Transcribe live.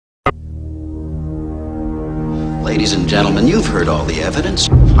Ladies and gentlemen, you've heard all the evidence.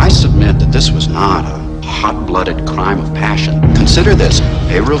 I submit that this was not a hot-blooded crime of passion. Consider this.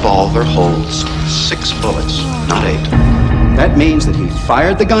 A revolver holds 6 bullets, not 8. That means that he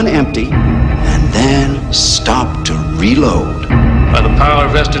fired the gun empty and then stopped to reload. By the power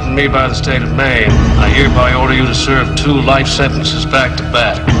vested in me by the state of Maine, I hereby order you to serve 2 life sentences back to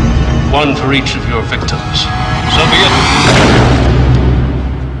back. 1 for each of your victims. So be it.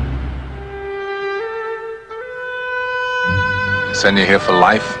 Send you here for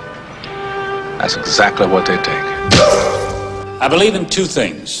life? That's exactly what they take. I believe in 2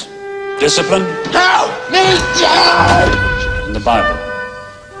 things. Discipline. Help me, Dad! And the Bible.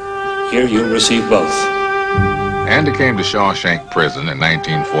 Here you receive both. Andy came to Shawshank prison in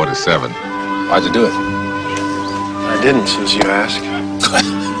 1947. Why'd you do it? I didn't, since you asked.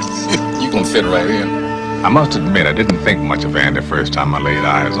 You can fit right in. I must admit, I didn't think much of Andy first time I laid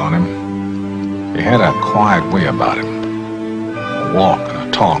eyes on him. He had a quiet way about him. A walk and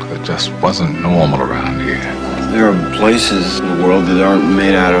a talk that just wasn't normal around here. There are places in the world that aren't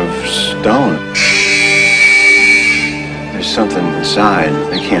made out of stone. There's something inside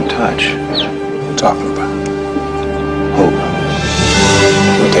they can't touch. What are you talking about? Hope.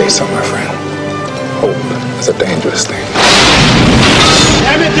 Let me tell you something, my friend. Hope is a dangerous thing.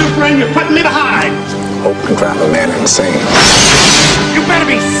 Damn it, Dufresne, you're putting me behind! Hope can drive a man insane. You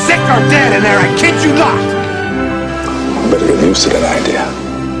better be sick or dead in there, I kid you not! Better get used to that idea.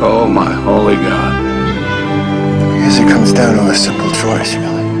 Oh, my holy God. I guess it comes down to a simple choice,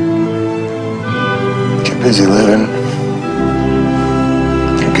 really. Get busy living,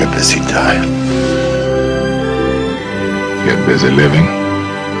 or get busy dying. Get busy living,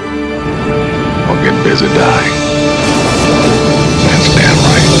 or get busy dying.